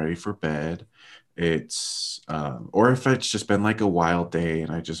like getting ready for bed. It's or if it's just been like a wild day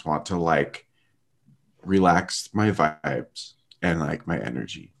and I just want to like relax my vibes and like my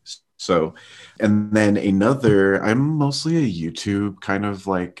energy. So, and then I'm mostly a YouTube kind of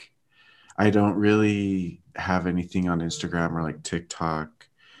like I don't really have anything on Instagram or like TikTok,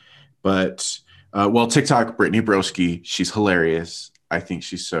 but well, TikTok, Brittany Broski, she's hilarious. I think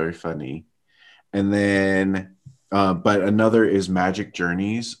she's so funny. And then, but another is Magic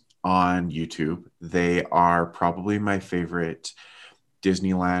Journeys on YouTube. They are probably my favorite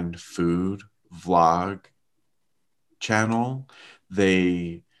Disneyland food vlog channel.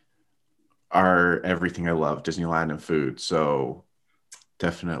 They are everything I love, Disneyland and food. So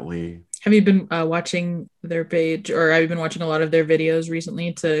definitely. Have you been watching their page, or have you been watching a lot of their videos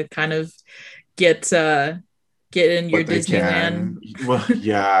recently to kind of get in your Disneyland? Well,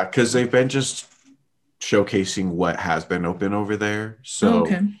 yeah, because they've been just showcasing what has been open over there. So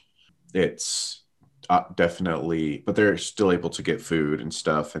it's definitely, but they're still able to get food and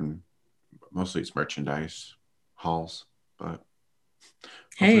stuff, and mostly it's merchandise hauls. But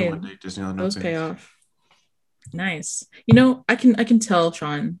hey, one day Disneyland those opens. pay off. Nice. You know, I can tell,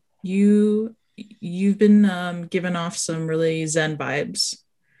 Sean, you've been giving off some really zen vibes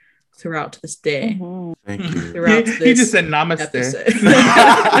throughout this day. Mhm. Thank you. Throughout He just said namaste.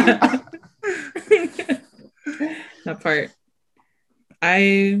 That part.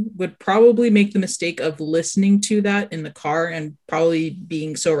 I would probably make the mistake of listening to that in the car and probably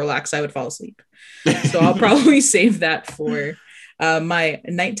being so relaxed I would fall asleep. So I'll probably save that for my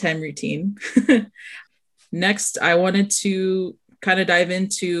nighttime routine. Next, I wanted to kind of dive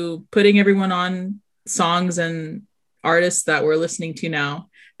into putting everyone on songs and artists that we're listening to now.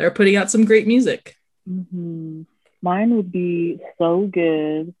 They're putting out some great music. Mm-hmm. Mine would be So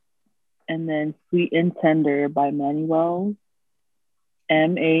Good, and then Sweet and Tender by Manuel,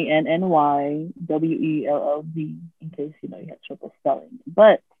 MANNYWELLZ, in case you had trouble spelling.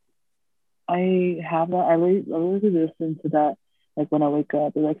 But I have that. I really listen to that, like when I wake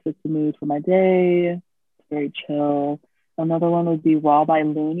up. It like sets the mood for my day. It's very chill. Another one would be Raw by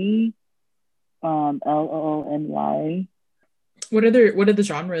Looney, LOONY. What are the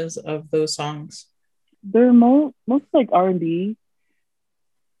genres of those songs? They're most like R&B,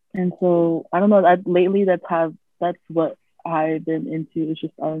 and so I don't know. Lately, that's what I've been into. It's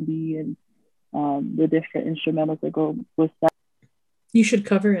just R&B and the different instrumentals that go with that. You should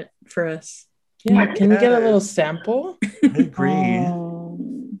cover it for us. Yeah, can we get a little sample? I agree.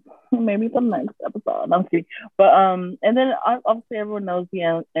 Maybe the next episode. I'm kidding. But and then obviously everyone knows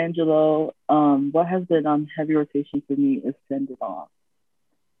D'Angelo. What has been on heavy rotation for me is Send It On.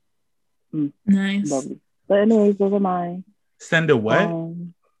 Nice. Lovely. But anyways, those are mine. Send a what?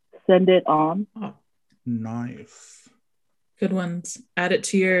 Send It On. Oh, nice. Good ones. Add it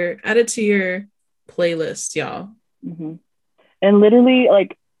to your playlist, y'all. Mm-hmm. And literally,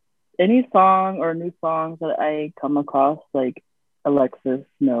 like any song or new songs that I come across, like Alexis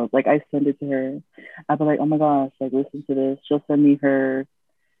knows. Like I send it to her. I'll be like, oh my gosh, like listen to this. She'll send me her,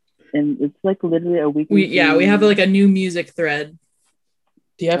 and it's like literally a week. We have like a new music thread.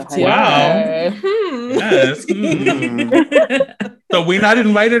 DFT. Wow. Yes. So we not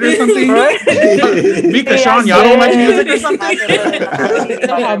invited or something? Mika, Sean, y'all don't like music or something?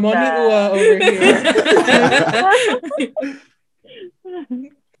 over here.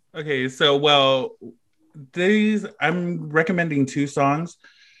 Okay, so I'm recommending 2 songs,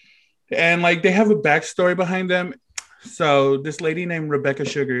 and like they have a backstory behind them. So this lady named Rebecca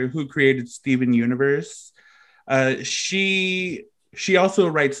Sugar, who created Steven Universe, she also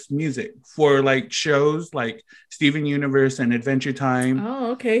writes music for like shows like Steven Universe and Adventure Time.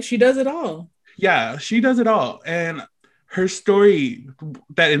 Oh, okay. She does it all. Yeah, she does it all. And her story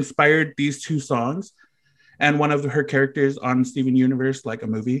that inspired these 2 songs and one of her characters on Steven Universe, like a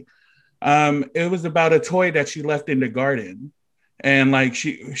movie, it was about a toy that she left in the garden. And like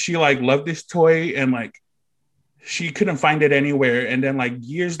she like loved this toy, and like she couldn't find it anywhere. And then like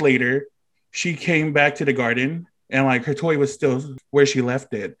years later, she came back to the garden, and like her toy was still where she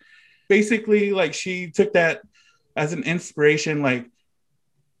left it. Basically, like she took that as an inspiration, like,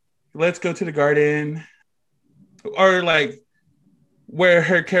 let's go to the garden. Or like where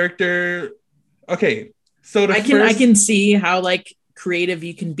her character, okay. So I can see how like creative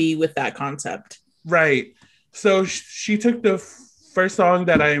you can be with that concept. Right. So she took the first song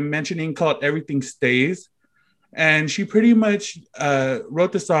that I'm mentioning called Everything Stays, and she pretty much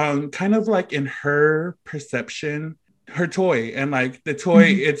wrote the song kind of like in her perception, her toy. And like the toy,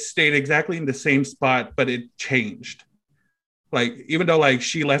 it stayed exactly in the same spot, but it changed. Like, even though like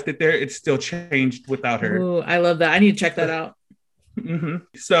she left it there, it still changed without her. Ooh, I love that. I need to check that out. Mm-hmm.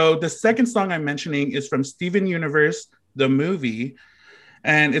 So the second song I'm mentioning is from Steven Universe, the movie,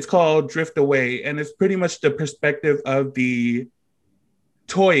 and it's called Drift Away. And it's pretty much the perspective of the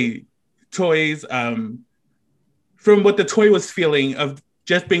toys, from what the toy was feeling of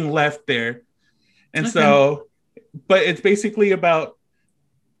just being left there. And Okay. so, but it's basically about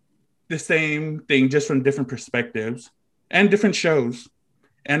the same thing, just from different perspectives and different shows.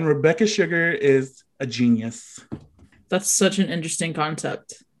 And Rebecca Sugar is a genius. That's such an interesting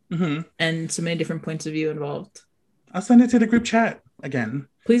concept Mm-hmm. and so many different points of view involved. I'll send it to the group chat again.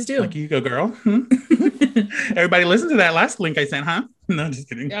 Please do. Like, you go, girl. Hmm? Everybody listen to that last link I sent, huh? No, just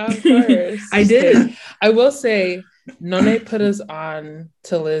kidding. Yeah, of course. I did. I will say, None put us on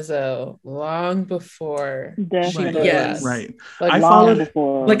to Lizzo long before she Definitely. did Yes. us. Right. Like, I Long followed-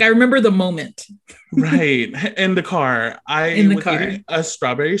 before. Like I remember the moment. Right. In the car. I In the was car. eating a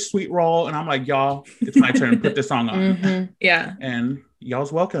strawberry sweet roll, and I'm like, y'all, it's my turn. Put this song on. Mhm. Yeah. And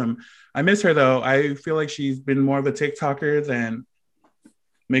y'all's welcome. I miss her, though. I feel like she's been more of a TikToker than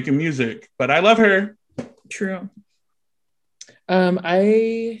making music, but I love her. True.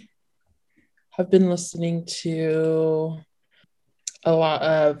 I have been listening to a lot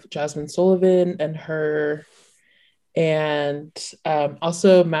of Jasmine Sullivan and her, and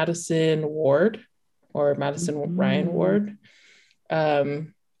also Madison Ward or Madison Ryan Ward.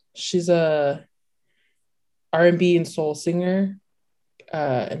 She's a R&B and soul singer,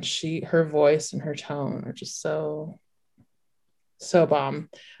 and her voice and her tone are just so bomb.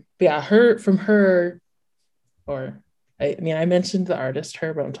 But yeah, I mentioned the artist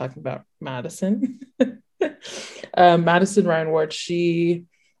her, but I'm talking about Madison. Madison Ryan Ward.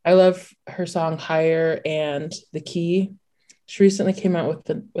 I love her song Higher and The Key. She recently came out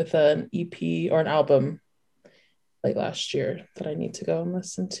with an EP or an album like last year that I need to go and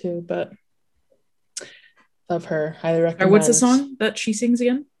listen to, but love her. Highly recommend. Or what's the song that she sings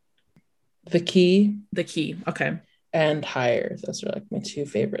again? The Key The Key. Okay. and Higher. Those are like my two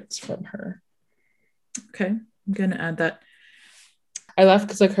favorites from her. Okay. I'm gonna add that. I laugh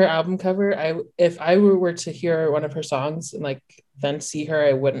because like her album cover, if I were to hear one of her songs and like then see her,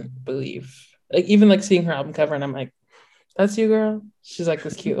 I wouldn't believe. Like even like seeing her album cover and I'm like, that's you, girl. She's like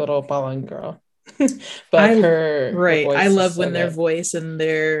this cute little ballon girl. But her Right. voice I is love so when their good. voice and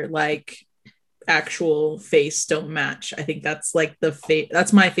their like actual face don't match. I think that's like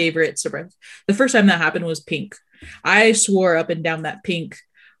that's my favorite surprise. The first time that happened was Pink. I swore up and down that Pink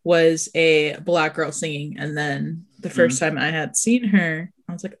was a Black girl singing, and then the first time I had seen her,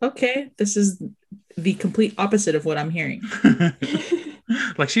 I was like, okay, this is the complete opposite of what I'm hearing.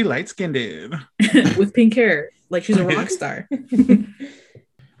 Like she light skinned. With pink hair, like she's a rock star.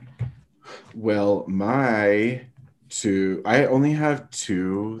 Well, I only have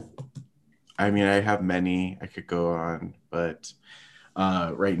two. I mean, I have many I could go on, but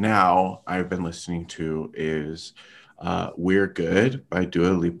right now I've been listening to is We're Good by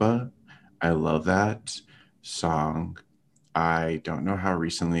Dua Lipa. I love that song. I don't know how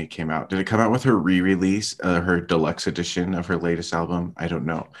recently it came out. Did it come out with her re-release, her deluxe edition of her latest album? I don't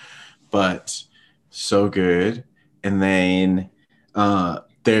know, but so good. And then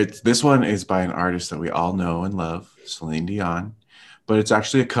this one is by an artist that we all know and love, Celine Dion, but it's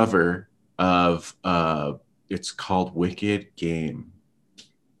actually a cover of it's called Wicked Game.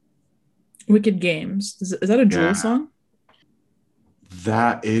 Wicked Games. Is that a Jewel Yeah. song?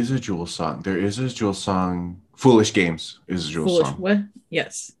 That is a Jewel song. There is a Jewel song. Foolish Games is a Jewel Foolish. song. What?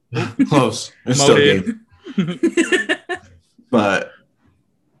 Yes. Close. It's still a Motive. game. But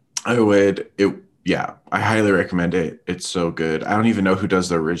I highly recommend it. It's so good. I don't even know who does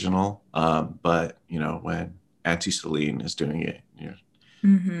the original, but when Auntie Celine is doing it,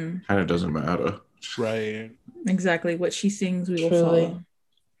 Mm-hmm. kind of doesn't matter. Right. Exactly. What she sings, we will Truly. follow.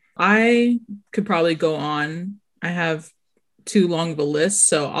 I could probably go on. I have too long of a list,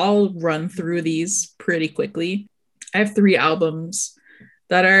 so I'll run through these pretty quickly. I have 3 albums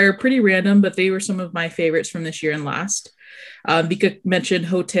that are pretty random, but they were some of my favorites from this year and last. Vika mentioned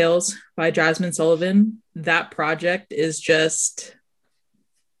Hotels by Jasmine Sullivan. That project is just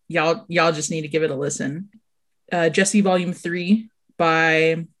y'all just need to give it a listen. Jesse Volume 3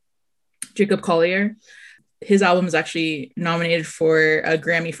 by Jacob Collier. His album is actually nominated for a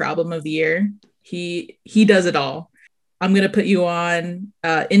Grammy for Album of the Year. He does it all. I'm going to put you on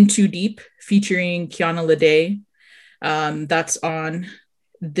In Too Deep featuring Kiana Lede. That's on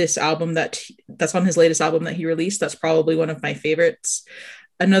this album that's on his latest album that he released. That's probably one of my favorites.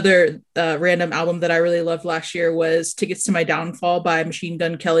 Another random album that I really loved last year was Tickets to My Downfall by Machine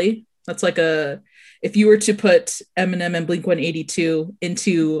Gun Kelly. That's like if you were to put Eminem and Blink-182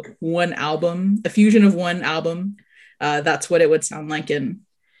 into one album, a fusion of one album, that's what it would sound like. And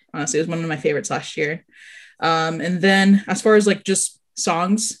honestly, it was one of my favorites last year. And then as far as like just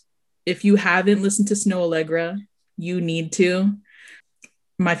songs, if you haven't listened to Snow Allegra, you need to.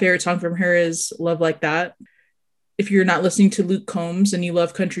 My favorite song from her is Love Like That. if you're not listening to Luke Combs and you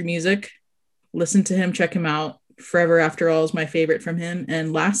love country music, listen to him, check him out. Forever After All is my favorite from him.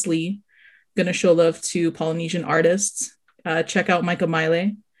 And lastly, gonna show love to Polynesian artists. Check out Micah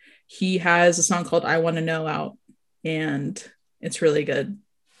Miley. He has a song called I Want to Know out, and it's really good.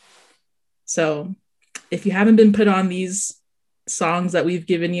 So if you haven't been put on these songs that we've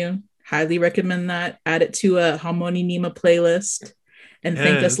given you, highly recommend that. Add it to a Harmony Nima playlist and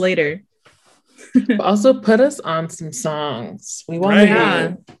thank us later. But also put us on some songs. We want Right. to Yeah.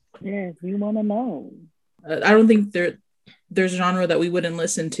 know. Yes, we want to know. I don't think there's a genre that we wouldn't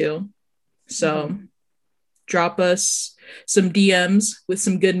listen to. So drop us some DMs with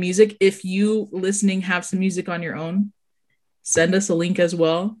some good music. If you listening have some music on your own, send us a link as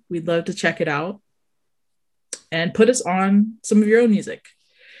well. We'd love to check it out. And put us on some of your own music.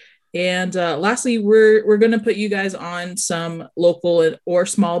 And lastly, we're going to put you guys on some local or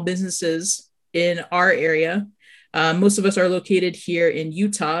small businesses in our area. Most of us are located here in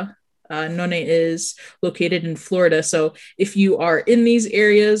Utah. None is located in Florida. So if you are in these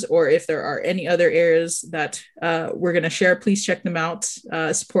areas, or if there are any other areas that we're going to share, please check them out.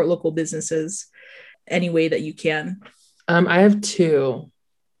 Support local businesses any way that you can. I have 2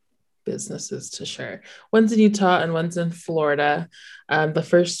 businesses to share. One's in Utah and one's in Florida. The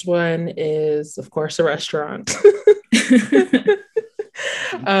first one is, of course, a restaurant.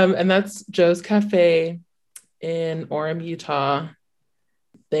 And that's Joe's Cafe in Orem, Utah.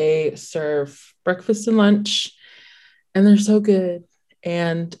 They serve breakfast and lunch, and they're so good.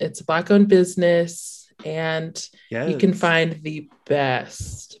 And it's a Black-owned business, and you can find the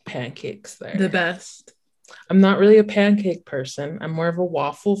best pancakes there. The best. I'm not really a pancake person. I'm more of a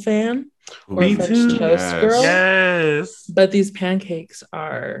waffle fan or Me French too. toast girl. Yes. But these pancakes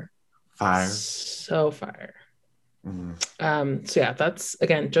are Fire. so fire. Mm. So yeah, that's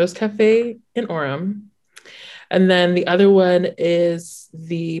again Joe's Cafe in Orem. And then the other one is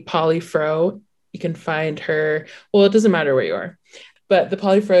the Polyfro. You can find her. Well, it doesn't matter where you are, but the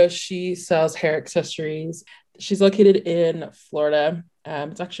Polyfro, she sells hair accessories. She's located in Florida.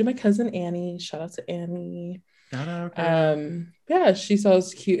 It's actually my cousin Annie. Shout out to Annie. Shout out, girl. Yeah, she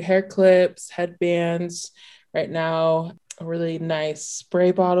sells cute hair clips, headbands. Right now, a really nice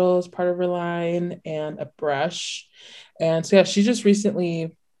spray bottle is part of her line, and a brush. And so yeah, she just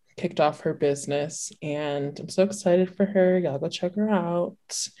recently kicked off her business, and I'm so excited for her. Y'all go check her out.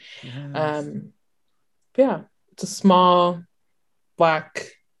 Yes. Yeah, it's a small Black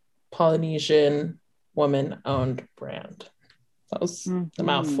Polynesian woman-owned brand. That was a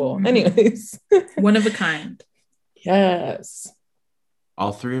mouthful. Anyways. One of a kind. Yes.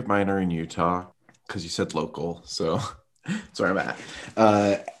 All 3 of mine are in Utah because you said local. So that's where I'm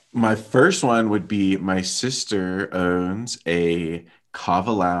at. My first one would be my sister owns a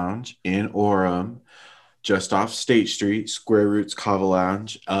Kava Lounge in Orem, just off State Street, Square Roots Kava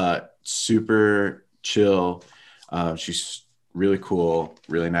Lounge. Super chill. She's really cool,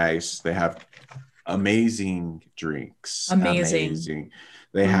 really nice. They have amazing drinks. Amazing.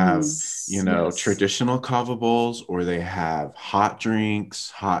 They have, Yes. traditional kava bowls, or they have hot drinks,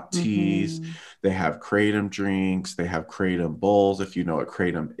 hot teas. They have kratom drinks. They have kratom bowls, if you know what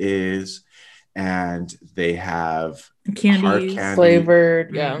kratom is. And they have hard Candies. candy.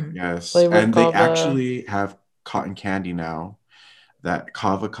 Flavored, yeah. Yes. Flavored And they kava. actually have cotton candy now, that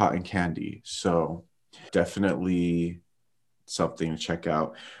kava cotton candy. So definitely something to check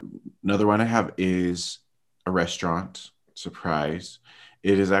out. Another one I have is a restaurant. Surprise.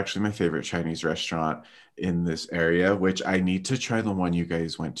 It is actually my favorite Chinese restaurant in this area, which I need to try the one you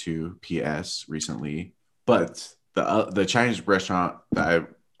guys went to, PS, recently. But the Chinese restaurant that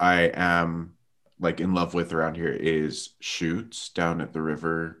I am like in love with around here is Shoots down at the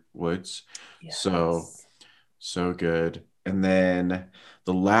River Woods. Yes. So good. And then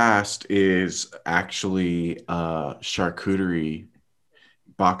the last is actually charcuterie,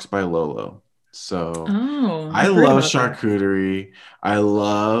 Boxed by Lolo. So I I've heard love about that. charcuterie. I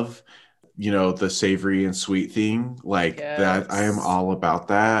love, the savory and sweet thing like that. I am Yes. all about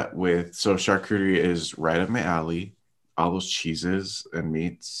that so charcuterie is right up my alley. All those cheeses and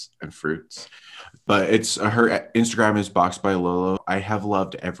meats and fruits. But her Instagram is Boxed by Lolo. I have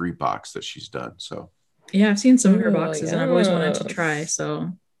loved every box that she's done. So Yeah, I've seen some of her Oh, boxes and I've always wanted to yes. try.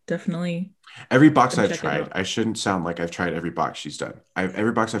 So definitely. every box Come I've check it tried, out. I shouldn't sound like I've tried every box she's done.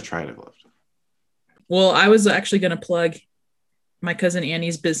 Every box I've tried, I've loved. Well, I was actually going to plug my cousin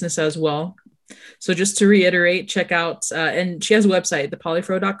Annie's business as well. So just to reiterate, check out, and she has a website,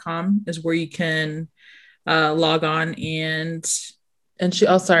 thepolyfro.com is where you can log on and And she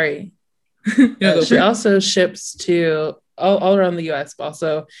go she for it. also ships to all around the US, but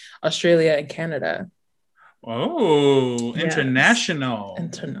also Australia and Canada. Oh, Yes. international.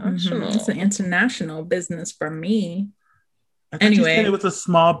 International. It's an international business for me. I thought you said Anyway. it was a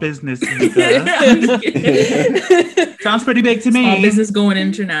small business. I'm just kidding. Sounds pretty big to me. Small business going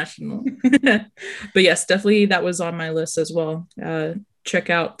international. But yes, definitely that was on my list as well. Check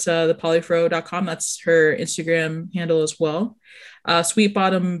out thepolyfro.com. That's her Instagram handle as well. Sweet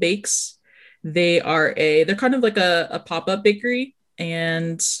Bottom Bakes. They're kind of like a pop-up bakery,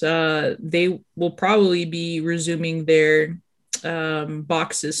 and they will probably be resuming their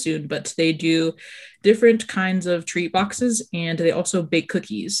boxes soon, but they do different kinds of treat boxes, and they also bake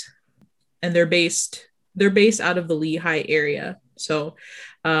cookies, and they're based out of the Lehigh area. So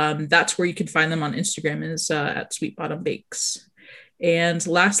that's where you can find them on Instagram, is at Sweet Bottom Bakes. And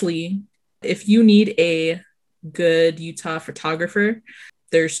lastly, if you need a good Utah photographer,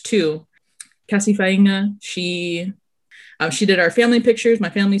 there's two. Cassie Fainga, she did our family pictures, my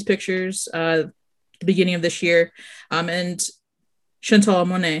family's pictures, the beginning of this year, and Chantal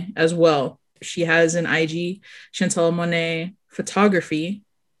Monet as well. She has an IG, Chantal Monet Photography,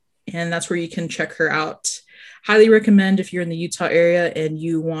 and that's where you can check her out. Highly recommend if you're in the Utah area and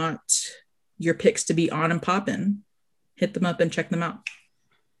you want your pics to be on and popping. Hit them up and check them out.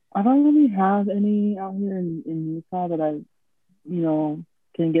 I don't really have any out here in Utah that I,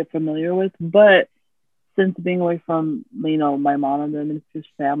 can get familiar with. But since being away from, my mom and them and it's just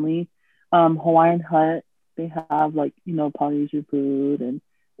family, Hawaiian Hut, they have Polynesian food and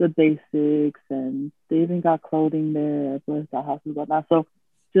the basics, and they even got clothing there as well as the houses and whatnot. So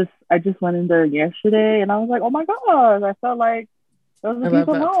I just went in there yesterday and I was like, oh my gosh, I felt like those are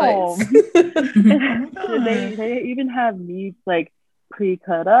people home. They even have meats like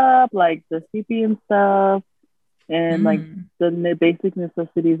pre-cut up, like the CP and stuff, and like the basic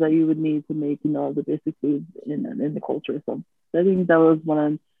necessities that you would need to make, the basic foods in the culture. So I think that was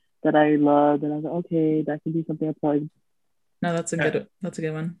one that I loved, and I was like, okay, that could be something I probably. No, that's a good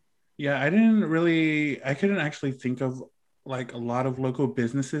one. Yeah, I couldn't actually think of like a lot of local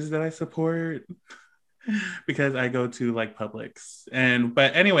businesses that I support because I go to like Publix.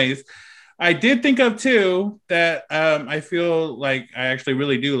 But anyways, I did think of two that I feel like I actually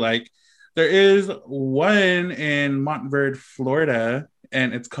really do like. There is one in Montverde, Florida,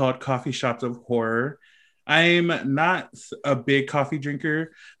 and it's called Coffee Shops of Horror. I'm not a big coffee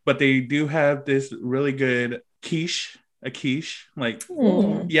drinker, but they do have this really good quiche.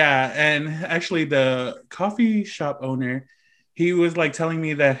 Yeah. And actually the coffee shop owner, he was like telling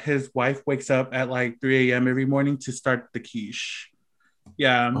me that his wife wakes up at like 3 a.m. every morning to start the quiche.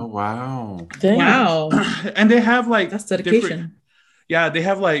 Yeah. Oh, wow. Dang. Wow. And they have like that's dedication. They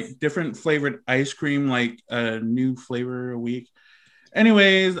have like different flavored ice cream, like a new flavor a week.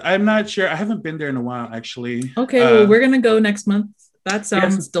 Anyways, I'm not sure. I haven't been there in a while, actually. Okay, well, we're going to go next month. That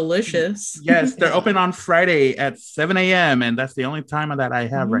sounds delicious. Yes, they're open on Friday at 7 a.m. And that's the only time that I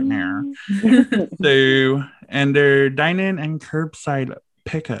have right now. And they're dine-in and curbside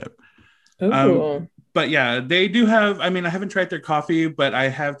pickup. But yeah, they do have, I haven't tried their coffee, but I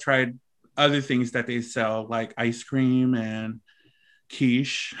have tried other things that they sell, like ice cream and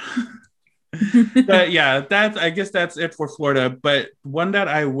quiche. But yeah, I guess that's it for Florida. But one that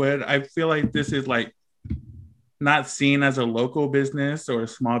I feel like this is like not seen as a local business or a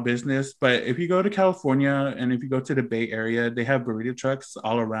small business, but if you go to California and if you go to the Bay Area, they have burrito trucks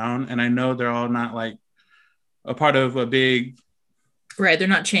all around. And I know they're all not like a part of a big they're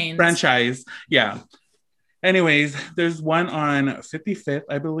not chains franchise. Yeah. Anyways, there's one on 55th,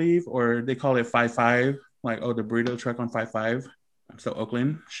 I believe, or they call it 55, like, oh, the burrito truck on 55. So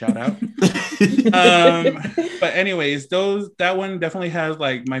Oakland, shout out. But anyways, that one definitely has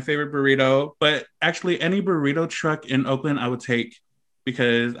like my favorite burrito, but actually any burrito truck in Oakland I would take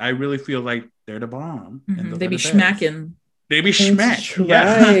because I really feel like they're the bomb. Mm-hmm. They be schmacking. They be schmack.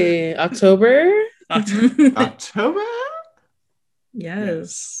 Yeah. October? October?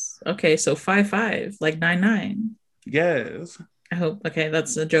 Yes. Okay, so 55, like 99. Yes. I hope. Okay,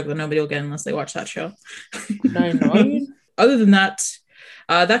 that's a joke that nobody will get unless they watch that show. 99? Other than that,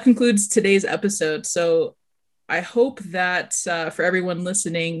 that concludes today's episode. So I hope that for everyone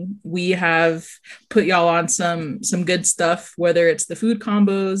listening, we have put y'all on some good stuff, whether it's the food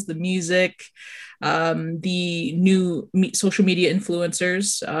combos, the music, the new social media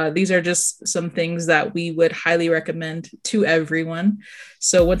influencers. These are just some things that we would highly recommend to everyone.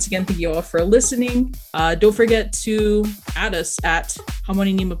 So once again, thank you all for listening. Don't forget to add us at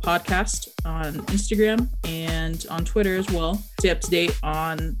Hamoni Nima Podcast on Instagram and on Twitter as well. Stay up to date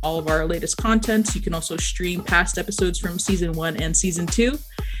on all of our latest content. You can also stream past episodes from season 1 and season 2.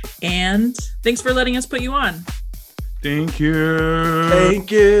 And thanks for letting us put you on. Thank you.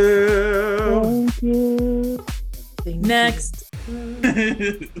 Thank you. Thank you. Thank you. Next.